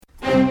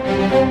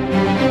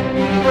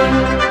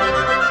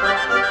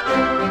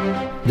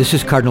This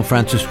is Cardinal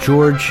Francis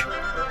George.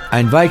 I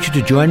invite you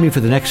to join me for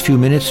the next few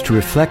minutes to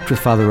reflect with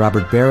Father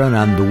Robert Barron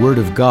on the Word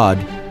of God,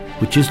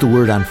 which is the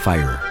Word on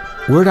Fire.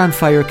 Word on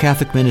Fire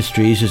Catholic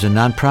Ministries is a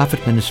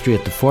non-profit ministry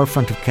at the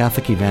forefront of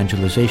Catholic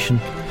evangelization,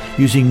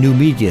 using new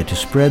media to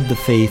spread the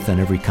faith on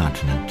every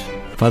continent.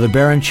 Father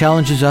Barron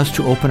challenges us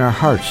to open our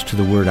hearts to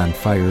the Word on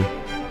Fire,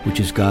 which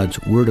is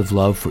God's word of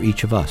love for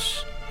each of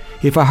us.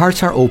 If our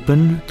hearts are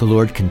open, the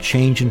Lord can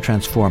change and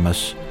transform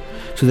us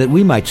so that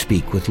we might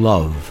speak with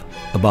love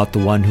about the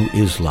one who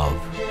is love.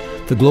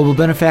 The global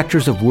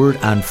benefactors of Word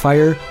on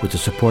Fire, with the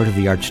support of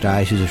the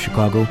Archdiocese of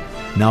Chicago,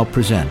 now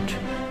present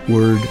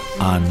Word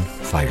on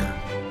Fire.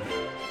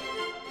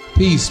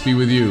 Peace be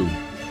with you.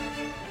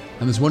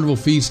 On this wonderful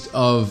feast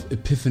of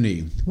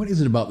Epiphany, what is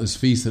it about this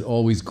feast that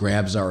always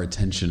grabs our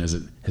attention as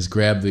it has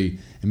grabbed the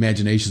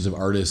imaginations of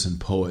artists and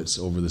poets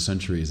over the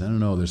centuries? I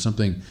don't know, there's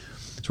something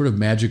sort of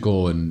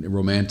magical and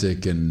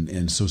romantic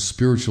and so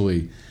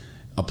spiritually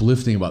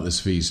uplifting about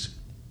this feast.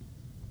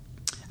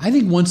 I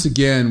think once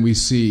again we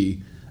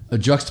see a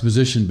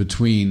juxtaposition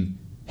between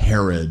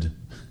Herod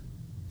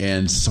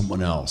and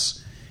someone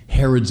else.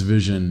 Herod's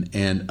vision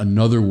and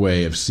another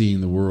way of seeing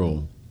the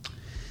world.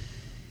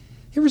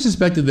 You ever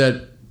suspected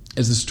that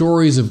as the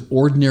stories of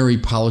ordinary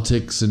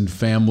politics and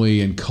family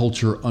and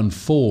culture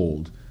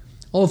unfold,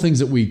 all the things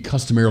that we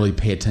customarily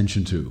pay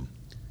attention to,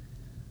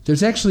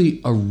 there's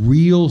actually a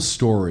real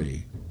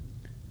story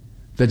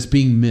that's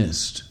being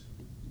missed?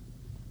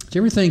 Do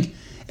you ever think,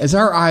 as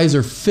our eyes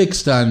are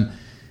fixed on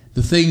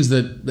the things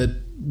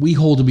that we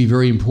hold to be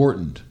very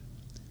important,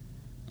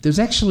 there's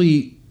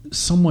actually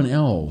someone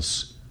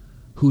else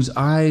whose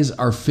eyes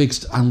are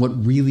fixed on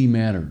what really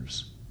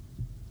matters?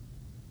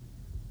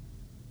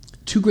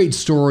 Two great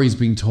stories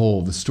being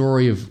told, the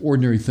story of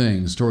ordinary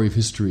things, the story of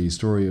history, the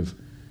story of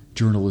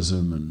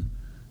journalism and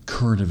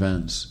current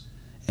events,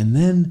 and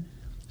then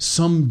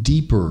some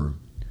deeper,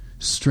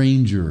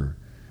 stranger,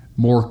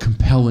 more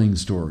compelling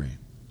story.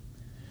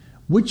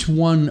 Which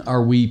one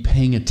are we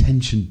paying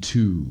attention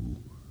to?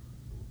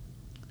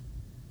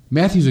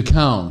 Matthew's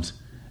account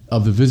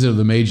of the visit of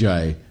the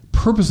Magi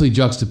purposely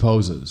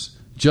juxtaposes,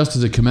 just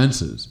as it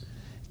commences,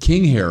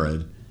 King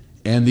Herod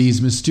and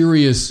these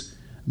mysterious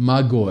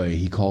magoi,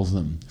 he calls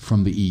them,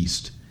 from the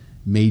east.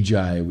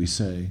 Magi, we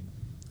say,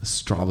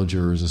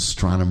 astrologers,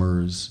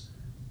 astronomers,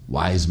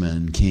 wise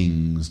men,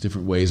 kings,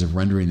 different ways of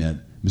rendering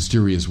that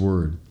mysterious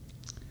word.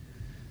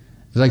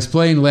 As I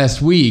explained last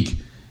week,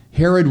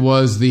 Herod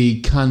was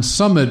the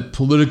consummate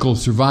political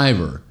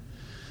survivor.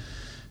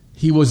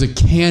 He was a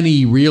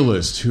canny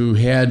realist who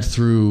had,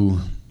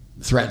 through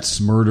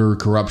threats, murder,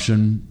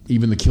 corruption,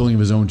 even the killing of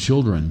his own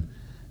children,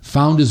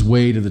 found his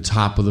way to the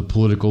top of the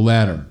political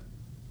ladder.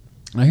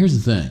 Now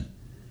here's the thing.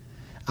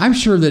 I'm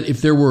sure that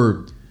if there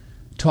were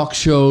talk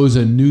shows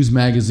and news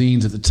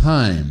magazines at the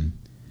time,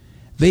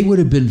 they would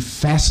have been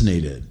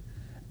fascinated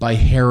by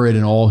Herod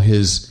and all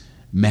his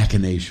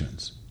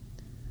machinations.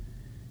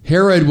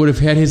 Herod would have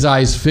had his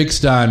eyes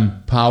fixed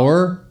on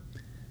power,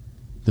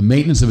 the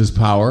maintenance of his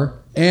power,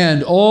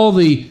 and all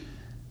the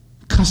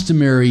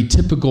customary,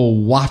 typical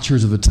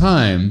watchers of the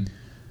time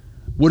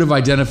would have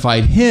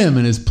identified him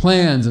and his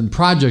plans and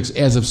projects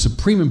as of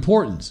supreme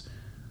importance.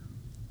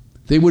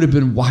 They would have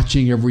been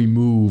watching every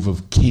move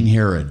of King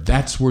Herod.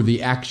 That's where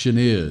the action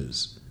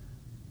is.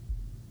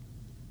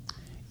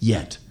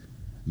 Yet,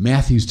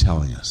 Matthew's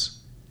telling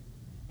us,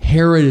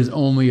 Herod is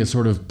only a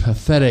sort of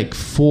pathetic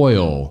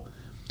foil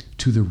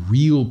to the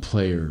real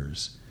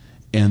players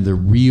and the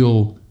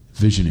real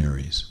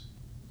visionaries.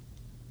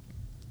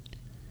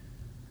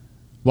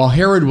 While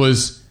Herod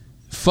was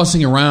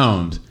fussing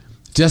around,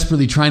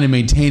 desperately trying to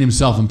maintain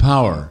himself in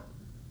power,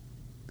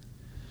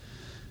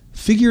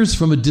 figures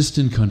from a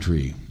distant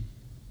country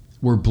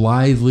were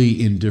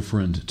blithely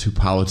indifferent to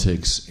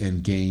politics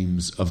and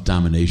games of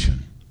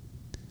domination.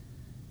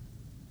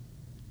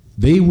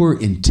 They were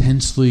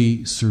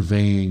intensely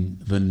surveying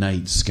the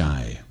night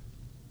sky.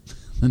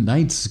 The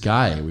night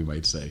sky, we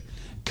might say.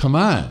 Come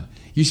on,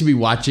 you should be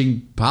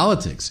watching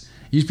politics.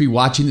 You should be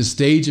watching the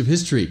stage of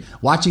history,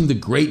 watching the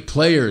great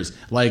players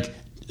like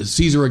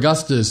Caesar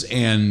Augustus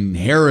and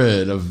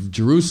Herod of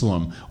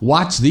Jerusalem.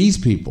 Watch these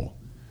people.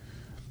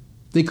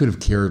 They could have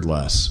cared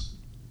less.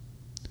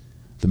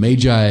 The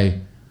Magi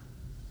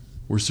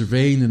were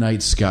surveying the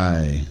night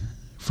sky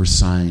for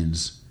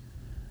signs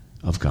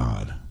of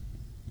God,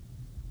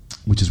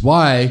 which is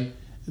why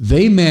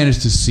they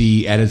managed to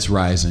see at its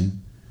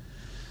rising,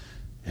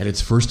 at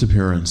its first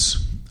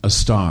appearance, a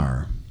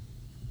star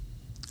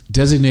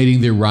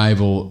designating the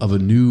arrival of a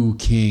new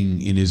king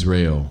in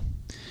Israel.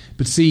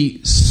 But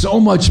see,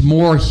 so much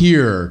more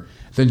here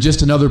than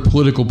just another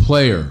political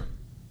player.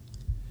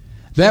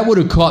 That would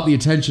have caught the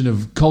attention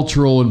of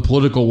cultural and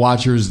political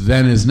watchers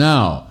then as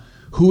now.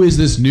 Who is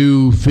this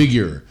new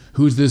figure?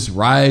 Who's this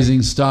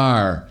rising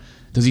star?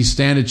 Does he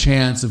stand a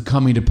chance of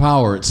coming to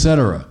power,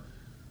 etc.?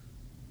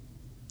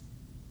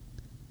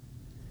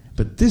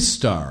 But this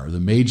star,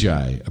 the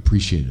Magi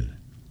appreciated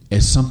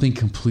as something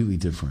completely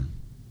different.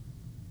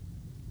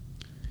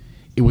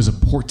 It was a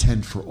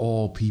portent for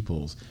all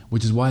peoples,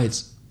 which is why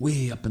it's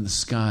way up in the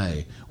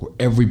sky where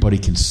everybody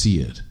can see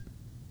it.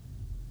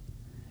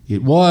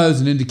 It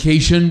was an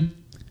indication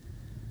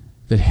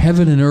that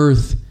heaven and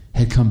earth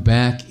had come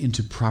back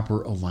into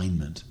proper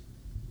alignment.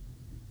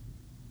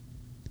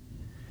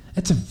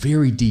 That's a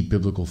very deep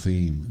biblical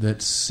theme,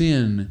 that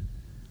sin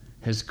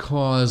has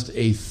caused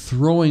a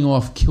throwing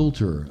off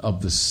kilter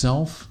of the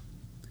self,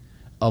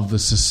 of the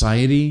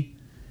society,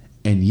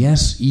 and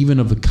yes, even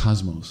of the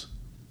cosmos.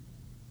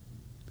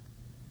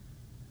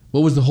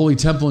 What was the Holy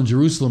Temple in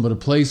Jerusalem but a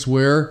place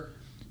where,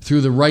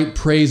 through the right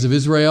praise of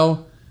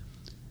Israel,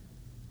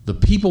 the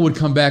people would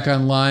come back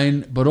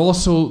online, but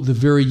also the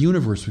very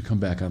universe would come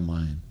back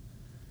online?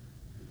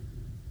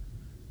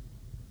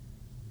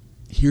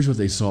 Here's what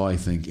they saw, I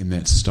think, in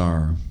that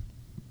star.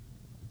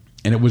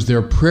 And it was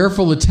their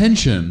prayerful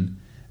attention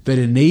that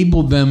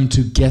enabled them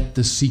to get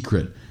the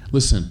secret.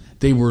 Listen,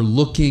 they were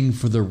looking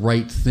for the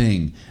right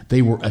thing.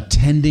 They were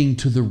attending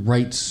to the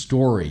right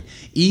story.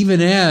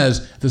 Even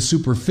as the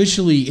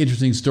superficially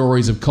interesting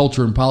stories of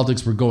culture and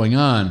politics were going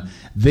on,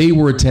 they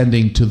were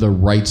attending to the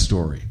right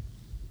story.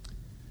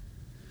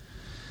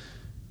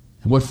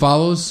 And what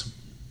follows?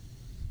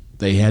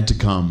 They had to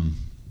come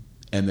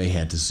and they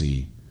had to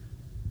see.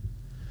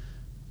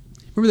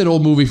 Remember that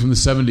old movie from the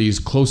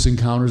 70s, Close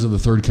Encounters of the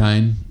Third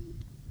Kind?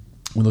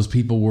 When those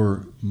people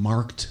were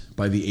marked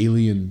by the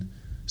alien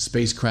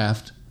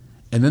spacecraft,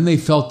 and then they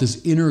felt this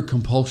inner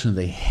compulsion.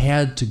 They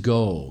had to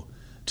go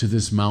to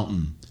this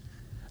mountain,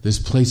 this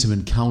place of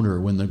encounter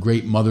when the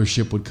great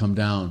mothership would come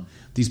down.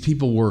 These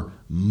people were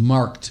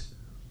marked.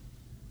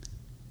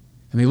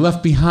 And they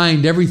left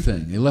behind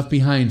everything. They left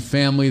behind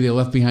family. They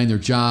left behind their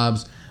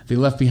jobs. They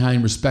left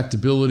behind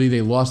respectability.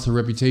 They lost their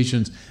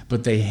reputations.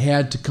 But they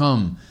had to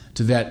come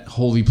to that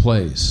holy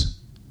place.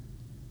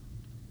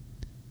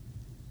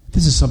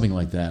 This is something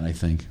like that, I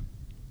think.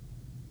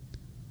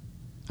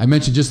 I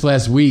mentioned just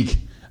last week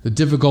the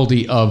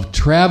difficulty of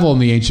travel in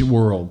the ancient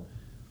world,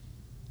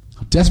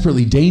 how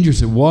desperately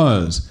dangerous it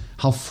was,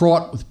 how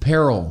fraught with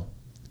peril.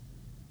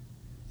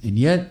 And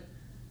yet,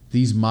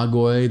 these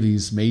magoi,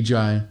 these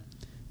magi,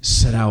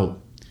 set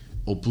out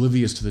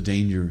oblivious to the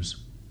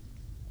dangers.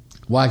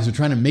 Why? Because they're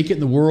trying to make it in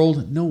the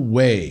world? No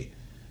way.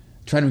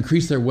 Trying to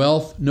increase their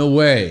wealth? No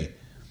way.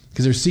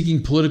 Because they're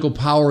seeking political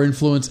power,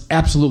 influence?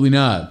 Absolutely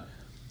not.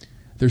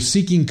 They're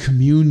seeking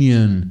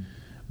communion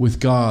with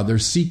God. They're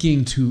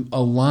seeking to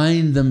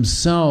align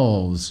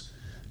themselves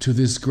to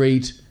this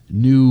great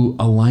new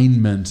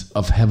alignment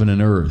of heaven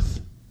and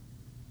earth.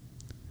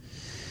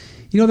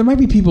 You know, there might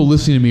be people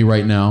listening to me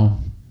right now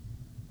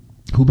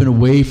who've been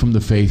away from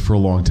the faith for a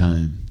long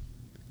time,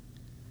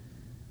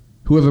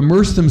 who have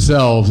immersed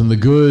themselves in the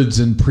goods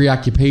and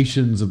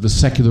preoccupations of the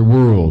secular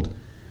world,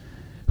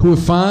 who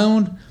have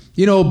found,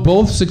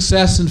 both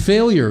success and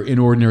failure in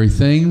ordinary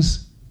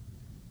things,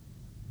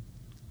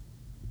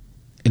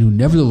 and who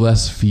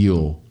nevertheless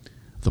feel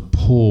the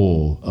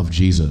pull of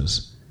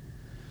Jesus,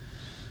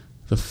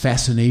 the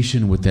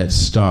fascination with that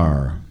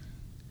star,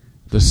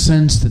 the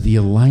sense that the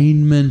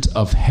alignment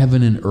of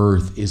heaven and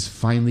earth is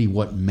finally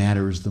what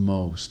matters the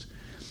most.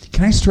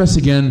 Can I stress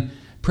again,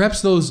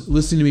 perhaps those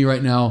listening to me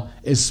right now,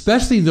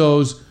 especially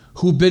those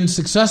who've been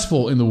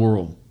successful in the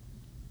world.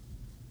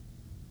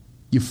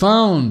 You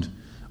found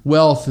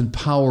wealth and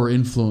power,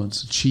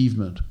 influence,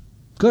 achievement.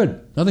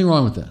 Good. Nothing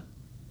wrong with that.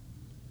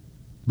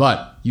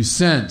 But you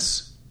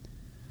sense,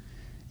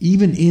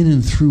 even in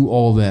and through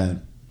all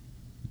that,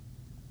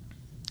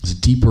 there's a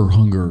deeper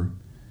hunger,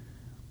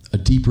 a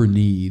deeper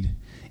need.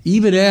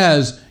 Even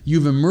as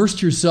you've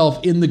immersed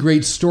yourself in the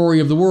great story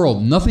of the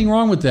world. Nothing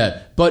wrong with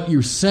that. But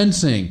you're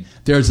sensing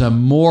there's a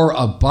more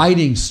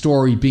abiding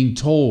story being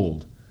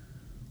told.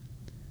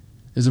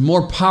 There's a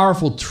more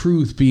powerful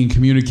truth being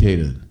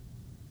communicated.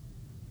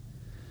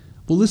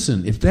 Well,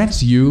 listen, if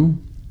that's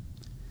you,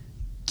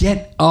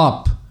 get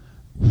up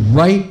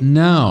right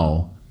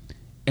now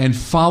and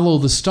follow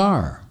the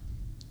star.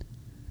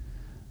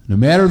 No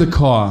matter the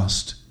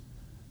cost,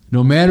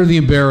 no matter the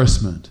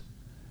embarrassment,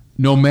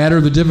 no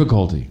matter the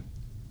difficulty,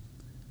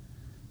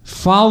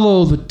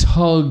 follow the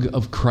tug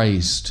of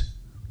Christ,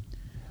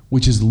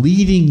 which is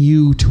leading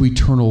you to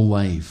eternal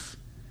life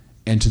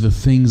and to the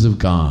things of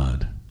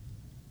God.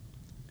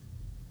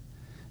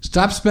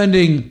 Stop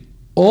spending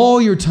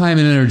all your time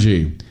and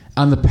energy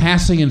on the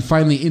passing and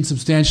finally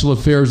insubstantial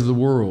affairs of the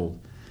world.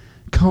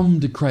 Come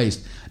to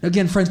Christ. Now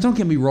again, friends, don't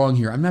get me wrong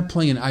here. I'm not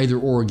playing an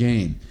either-or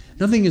game.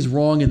 Nothing is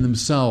wrong in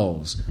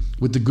themselves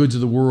with the goods of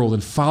the world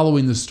and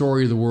following the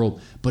story of the world,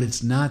 but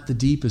it's not the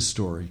deepest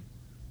story.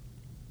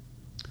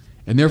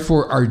 And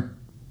therefore, our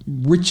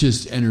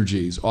richest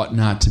energies ought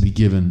not to be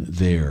given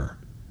there.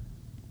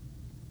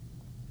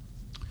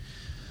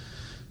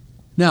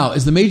 Now,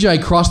 as the Magi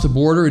cross the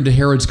border into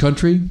Herod's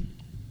country,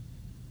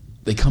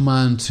 they come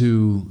on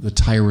to the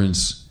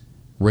tyrant's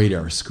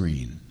radar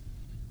screen.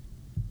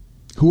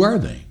 Who are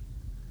they?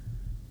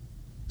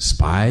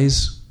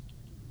 Spies?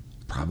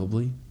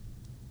 Probably.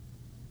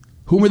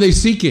 Whom are they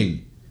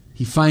seeking?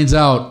 He finds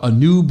out a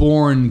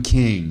newborn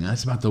king.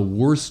 That's about the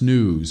worst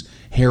news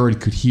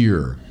Herod could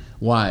hear.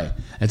 Why?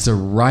 It's a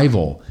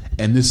rival,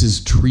 and this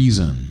is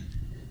treason.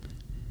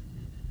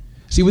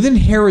 See, within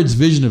Herod's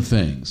vision of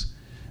things,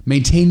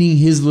 maintaining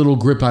his little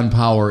grip on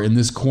power in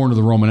this corner of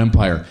the Roman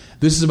Empire,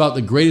 this is about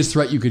the greatest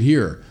threat you could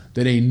hear,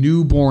 that a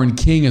newborn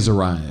king has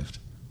arrived.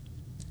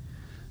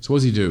 So what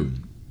does he do?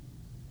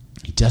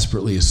 He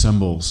desperately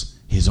assembles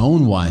his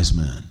own wise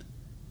men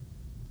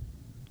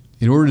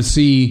in order to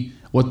see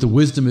what the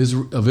wisdom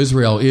of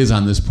Israel is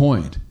on this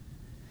point.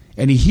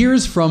 And he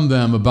hears from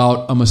them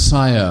about a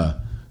Messiah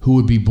who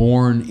would be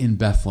born in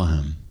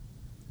Bethlehem.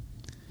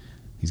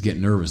 He's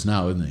getting nervous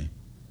now, isn't he?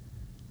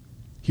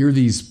 Here are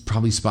these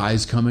probably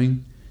spies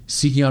coming,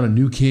 seeking out a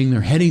new king.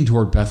 They're heading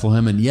toward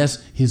Bethlehem. And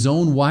yes, his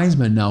own wise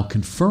men now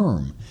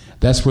confirm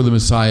that's where the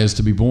Messiah is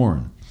to be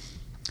born.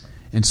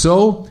 And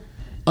so,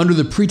 under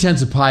the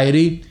pretense of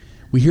piety,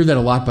 we hear that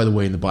a lot, by the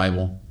way, in the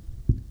Bible.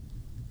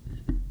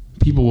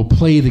 People will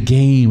play the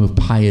game of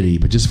piety,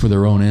 but just for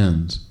their own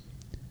ends.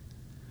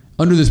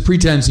 Under this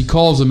pretense, he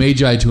calls the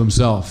Magi to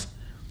himself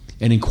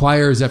and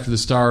inquires after the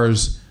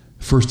star's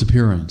first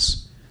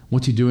appearance.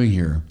 What's he doing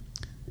here?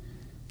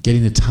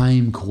 Getting the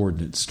time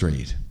coordinates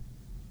straight.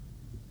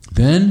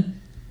 Then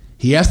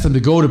he asks them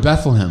to go to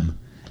Bethlehem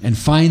and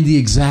find the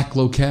exact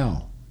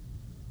locale.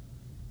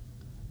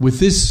 With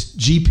this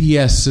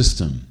GPS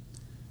system,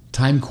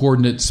 time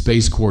coordinate,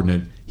 space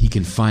coordinate, he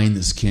can find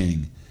this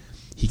king.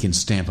 He can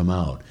stamp him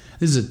out.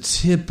 This is a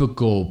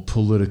typical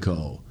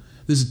Politico.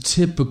 This is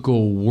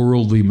typical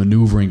worldly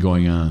maneuvering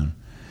going on.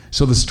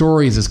 So the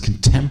story is as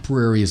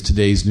contemporary as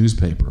today's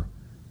newspaper.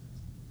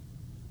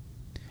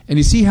 And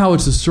you see how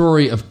it's a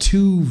story of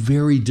two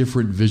very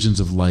different visions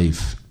of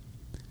life.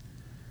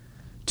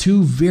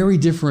 Two very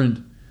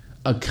different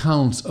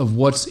accounts of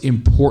what's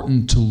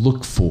important to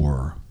look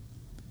for.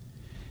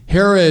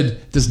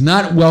 Herod does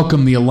not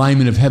welcome the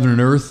alignment of heaven and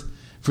earth,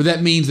 for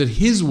that means that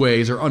his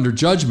ways are under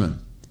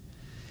judgment.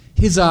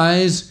 His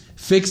eyes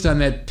fixed on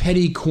that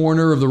petty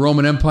corner of the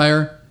Roman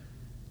Empire.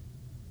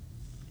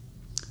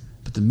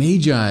 But the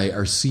Magi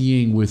are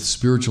seeing with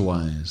spiritual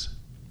eyes.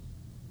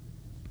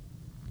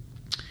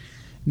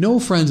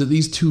 Know, friends, that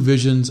these two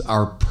visions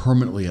are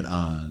permanently at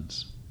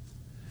odds,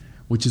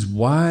 which is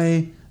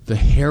why the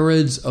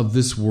Herods of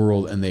this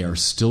world, and they are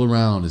still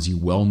around, as you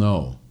well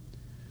know,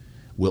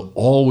 will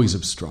always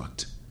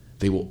obstruct.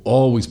 They will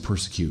always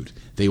persecute.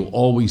 They will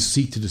always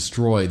seek to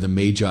destroy the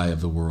Magi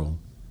of the world.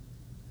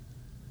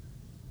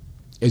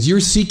 As you're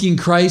seeking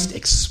Christ,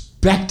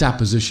 expect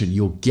opposition.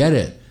 You'll get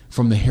it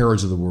from the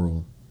Herods of the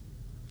world.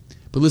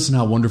 But listen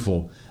how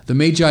wonderful. The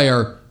Magi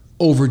are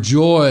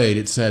overjoyed,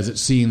 it says, at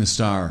seeing the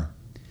star.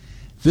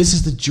 This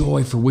is the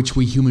joy for which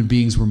we human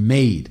beings were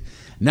made.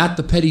 Not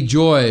the petty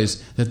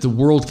joys that the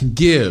world can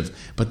give,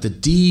 but the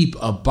deep,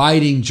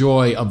 abiding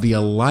joy of the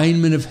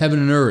alignment of heaven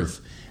and earth,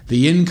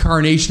 the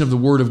incarnation of the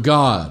Word of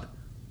God.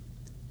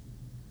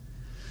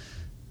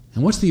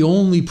 And what's the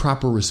only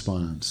proper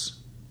response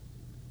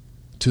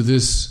to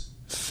this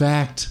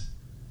fact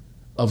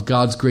of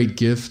God's great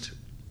gift?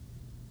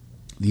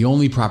 The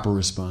only proper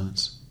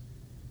response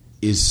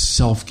is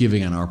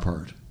self-giving on our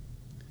part.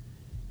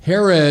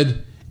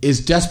 Herod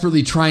is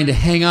desperately trying to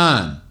hang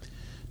on,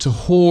 to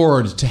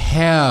hoard, to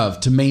have,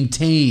 to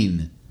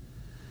maintain.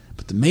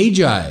 But the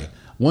Magi,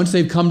 once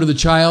they've come to the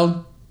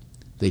child,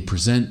 they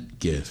present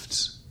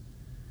gifts.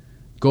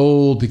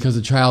 Gold because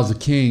the child's a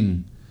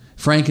king.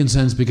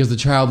 Frankincense because the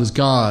child is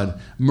God.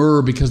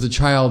 Myrrh because the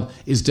child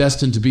is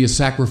destined to be a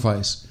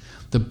sacrifice.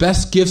 The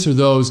best gifts are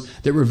those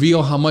that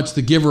reveal how much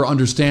the giver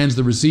understands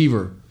the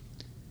receiver.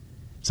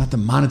 It's not the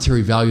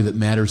monetary value that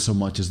matters so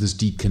much as this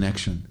deep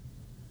connection.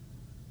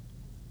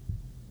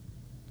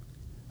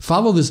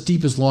 Follow this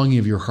deepest longing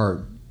of your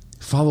heart.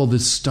 Follow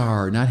this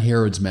star, not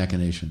Herod's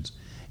machinations.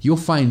 You'll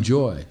find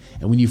joy.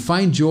 And when you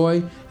find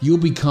joy, you'll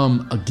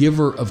become a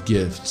giver of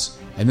gifts.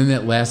 And then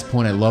that last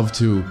point I love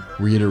to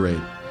reiterate.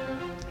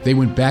 They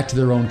went back to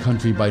their own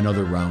country by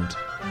another route.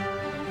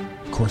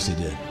 Of course they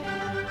did.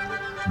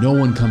 No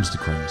one comes to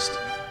Christ.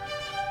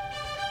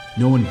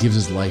 No one gives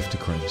his life to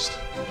Christ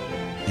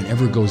and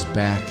ever goes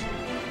back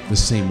the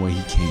same way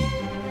he came.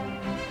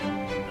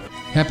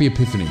 Happy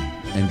Epiphany,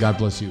 and God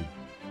bless you.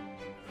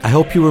 I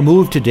hope you were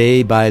moved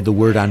today by the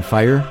Word on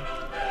Fire.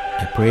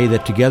 I pray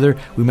that together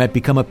we might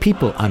become a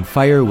people on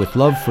fire with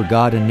love for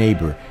God and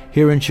neighbor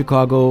here in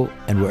Chicago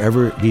and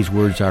wherever these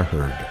words are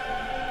heard.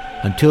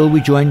 Until we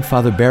join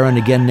Father Barron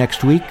again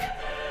next week,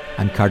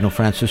 I'm Cardinal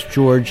Francis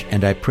George,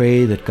 and I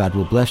pray that God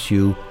will bless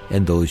you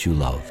and those you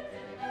love.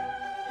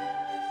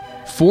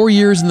 4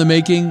 years in the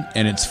making,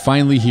 and it's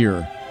finally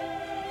here.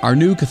 Our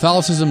new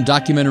Catholicism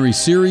documentary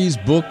series,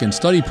 book, and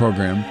study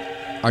program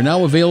are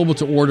now available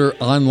to order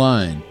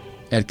online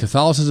at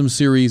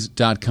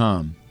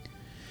CatholicismSeries.com.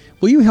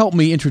 Will you help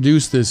me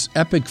introduce this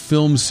epic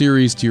film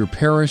series to your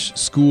parish,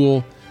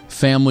 school,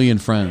 family,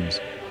 and friends?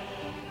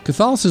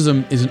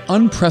 Catholicism is an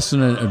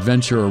unprecedented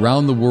adventure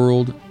around the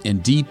world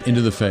and deep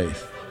into the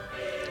faith.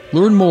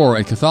 Learn more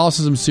at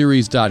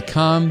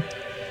CatholicismSeries.com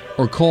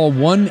or call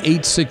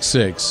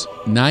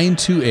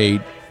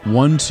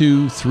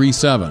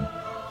 1-866-928-1237.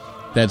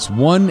 That's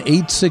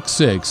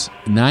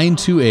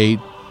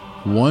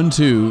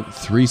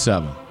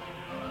 1-866-928-1237.